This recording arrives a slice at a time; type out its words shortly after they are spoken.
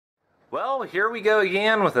Well, here we go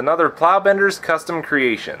again with another Plowbender's Custom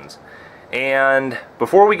Creations. And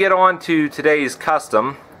before we get on to today's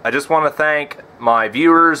custom, I just want to thank my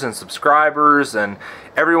viewers and subscribers and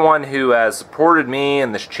everyone who has supported me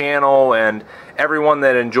and this channel and everyone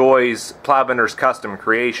that enjoys Plowbender's Custom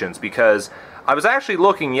Creations, because I was actually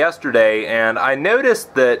looking yesterday and I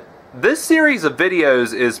noticed that this series of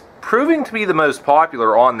videos is proving to be the most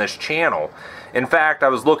popular on this channel. In fact, I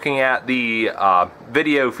was looking at the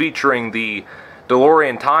video featuring the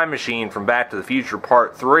DeLorean time machine from Back to the Future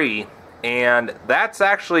Part 3, and that's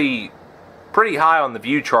actually pretty high on the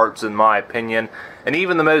view charts in my opinion. And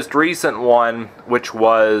even the most recent one, which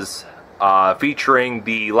was featuring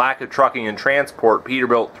the Lack of Trucking and Transport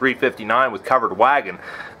Peterbilt 359 with covered wagon,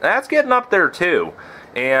 that's getting up there too.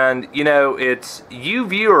 And you know, it's you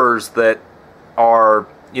viewers that are,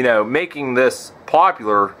 you know, making this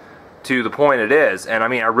popular to the point it is. And I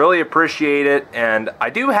mean, I really appreciate it, and I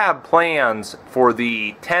do have plans for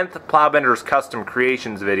the 10th Plowbender's Custom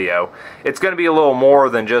Creations video. It's going to be a little more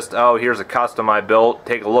than just, oh, here's a custom I built,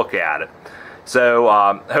 take a look at it. So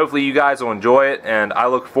hopefully you guys will enjoy it, and I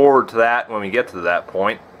look forward to that when we get to that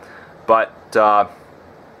point. But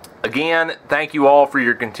again, thank you all for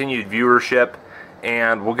your continued viewership,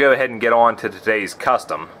 and we'll go ahead and get on to today's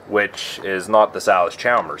custom, which is not the Salis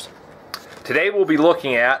Chalmers. Today we'll be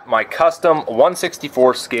looking at my custom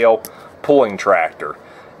 1/64 scale pulling tractor.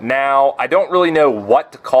 Now, I don't really know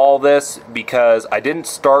what to call this because I didn't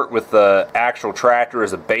start with the actual tractor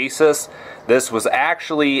as a basis. This was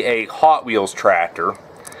actually a Hot Wheels tractor,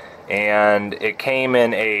 and it came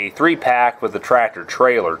in a 3-pack with a tractor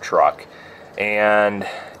trailer truck. And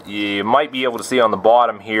you might be able to see on the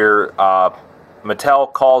bottom here,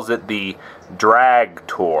 Mattel calls it the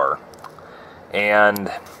Dragtor.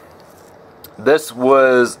 And this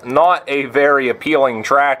was not a very appealing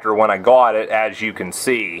tractor when I got it, as you can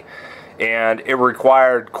see, and it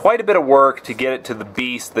required quite a bit of work to get it to the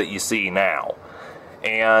beast that you see now.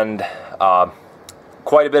 And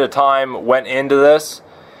quite a bit of time went into this,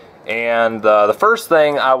 and the first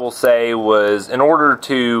thing I will say was, in order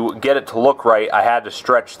to get it to look right, I had to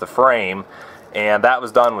stretch the frame, and that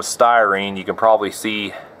was done with styrene. You can probably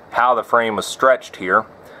see how the frame was stretched here.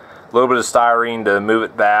 A little bit of styrene to move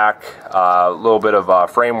it back, a little bit of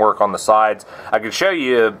framework on the sides. I could show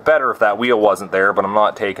you better if that wheel wasn't there, but I'm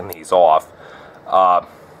not taking these off.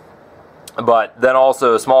 But then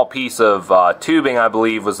also a small piece of tubing, I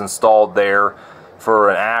believe, was installed there for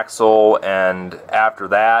an axle, and after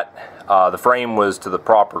that the frame was to the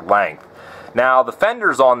proper length. Now the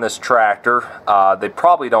fenders on this tractor, they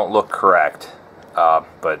probably don't look correct,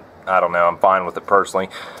 but I don't know, I'm fine with it personally.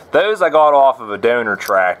 Those I got off of a donor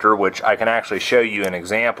tractor, which I can actually show you an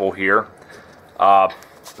example here.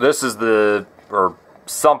 This is or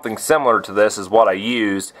something similar to this is what I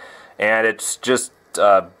used, and it's just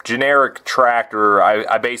a generic tractor.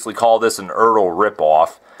 I basically call this an Ertl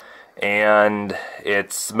ripoff, and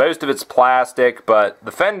most of it's plastic, but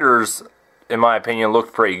the fenders, in my opinion,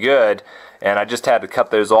 looked pretty good, and I just had to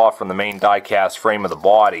cut those off from the main die-cast frame of the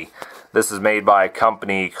body. This is made by a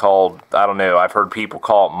company called, I don't know, I've heard people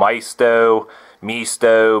call it Misto,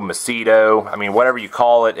 Macedo. I mean, whatever you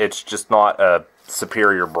call it, it's just not a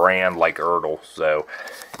superior brand like Ertl. So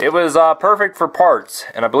it was perfect for parts,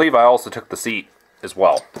 and I believe I also took the seat as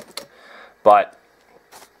well. But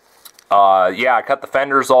yeah, I cut the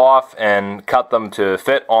fenders off and cut them to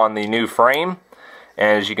fit on the new frame.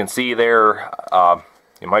 And as you can see there,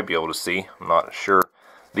 you might be able to see, I'm not sure,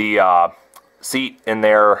 the seat in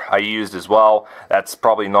there I used as well. That's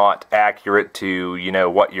probably not accurate to, you know,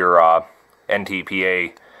 what your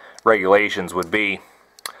NTPA regulations would be,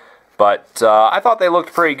 but I thought they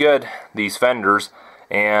looked pretty good, these fenders,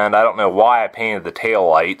 and I don't know why I painted the tail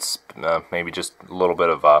lights. Maybe just a little bit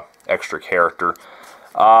of extra character.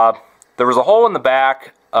 There was a hole in the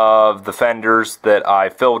back of the fenders that I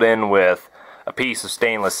filled in with a piece of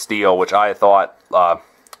stainless steel, which I thought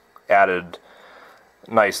added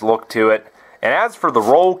a nice look to it. And as for the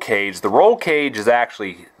roll cage is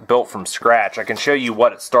actually built from scratch. I can show you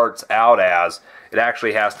what it starts out as. It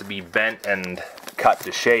actually has to be bent and cut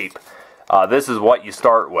to shape. This is what you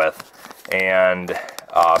start with. And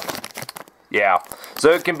yeah,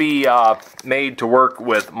 so it can be made to work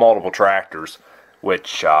with multiple tractors,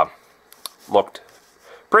 which looked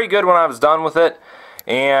pretty good when I was done with it.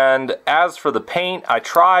 And as for the paint, I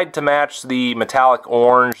tried to match the metallic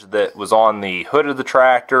orange that was on the hood of the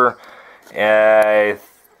tractor.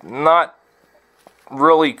 Not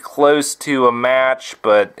really close to a match,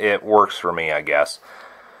 but it works for me, I guess.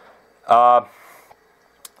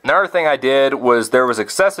 Another thing I did was there was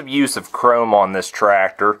excessive use of chrome on this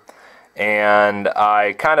tractor, and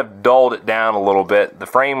I kind of dulled it down a little bit. The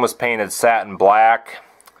frame was painted satin black,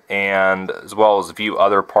 and as well as a few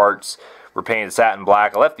other parts were painted satin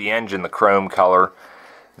black. I left the engine the chrome color.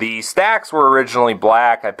 The stacks were originally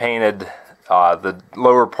black. I painted the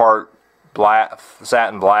lower part black,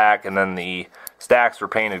 satin black, and then the stacks were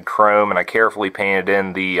painted chrome, and I carefully painted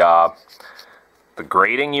in the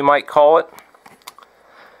grating, you might call it.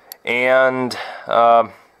 And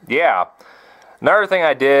yeah, another thing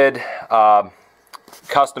I did,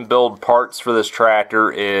 custom build parts for this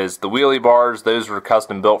tractor, is the wheelie bars. Those were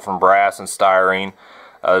custom built from brass and styrene.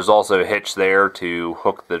 There's also a hitch there to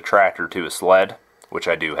hook the tractor to a sled, which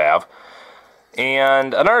I do have.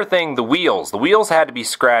 And another thing, the wheels. The wheels had to be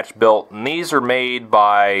scratch built, and these are made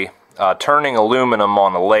by turning aluminum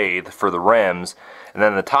on a lathe for the rims, and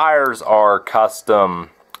then the tires are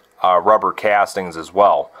custom rubber castings as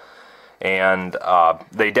well. And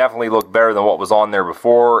they definitely look better than what was on there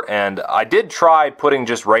before. And I did try putting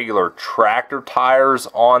just regular tractor tires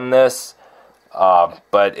on this,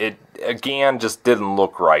 but it again just didn't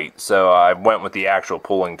look right, so I went with the actual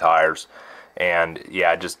pulling tires, and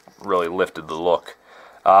yeah, it just really lifted the look.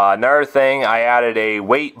 Another thing, I added a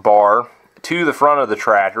weight bar to the front of the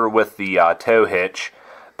tractor with the tow hitch,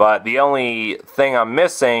 but the only thing I'm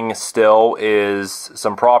missing still is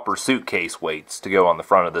some proper suitcase weights to go on the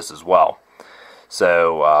front of this as well.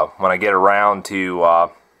 So when I get around to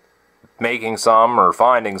making some or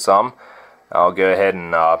finding some, I'll go ahead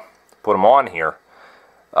and put them on here.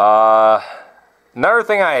 Another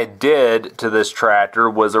thing I did to this tractor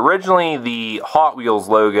was, originally the Hot Wheels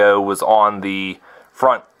logo was on the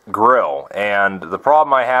front grille, and the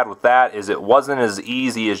problem I had with that is it wasn't as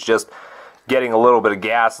easy as just getting a little bit of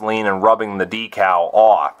gasoline and rubbing the decal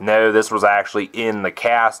off. No, this was actually in the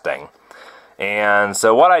casting. And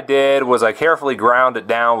so what I did was I carefully ground it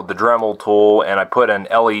down with the Dremel tool, and I put an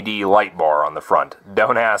LED light bar on the front.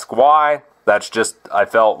 Don't ask why, that's just, I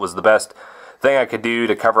felt was the best thing I could do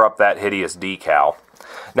to cover up that hideous decal.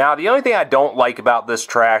 Now, the only thing I don't like about this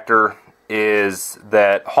tractor is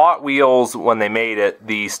that Hot Wheels, when they made it,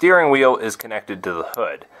 the steering wheel is connected to the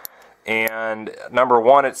hood. And number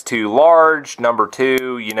one, it's too large. Number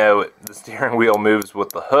two, you know, the steering wheel moves with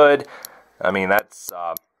the hood. I mean, that's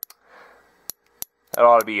that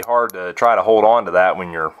ought to be hard to try to hold on to that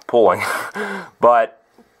when you're pulling. But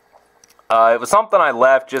it was something I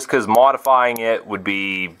left just because modifying it would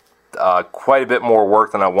be quite a bit more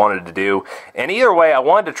work than I wanted to do. And either way, I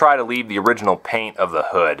wanted to try to leave the original paint of the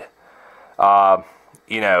hood.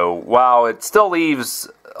 You know, while it still leaves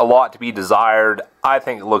a lot to be desired, I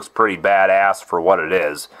think it looks pretty badass for what it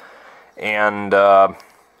is. And trying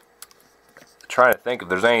to think if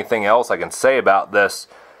there's anything else I can say about this.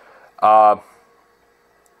 Yeah,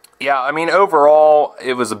 I mean, overall,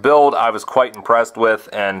 it was a build I was quite impressed with,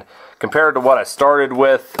 and compared to what I started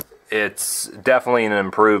with, it's definitely an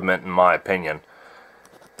improvement in my opinion.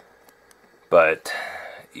 But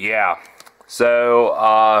yeah,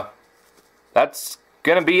 so that's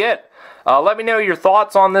gonna be it. Let me know your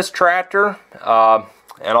thoughts on this tractor,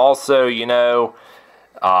 and also, you know,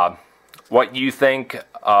 what you think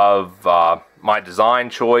of my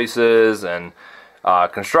design choices, and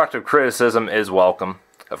constructive criticism is welcome,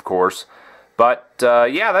 of course. But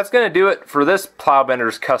yeah, that's gonna do it for this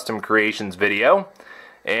Plowbender's Custom Creations video,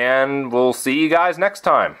 and we'll see you guys next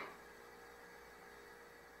time.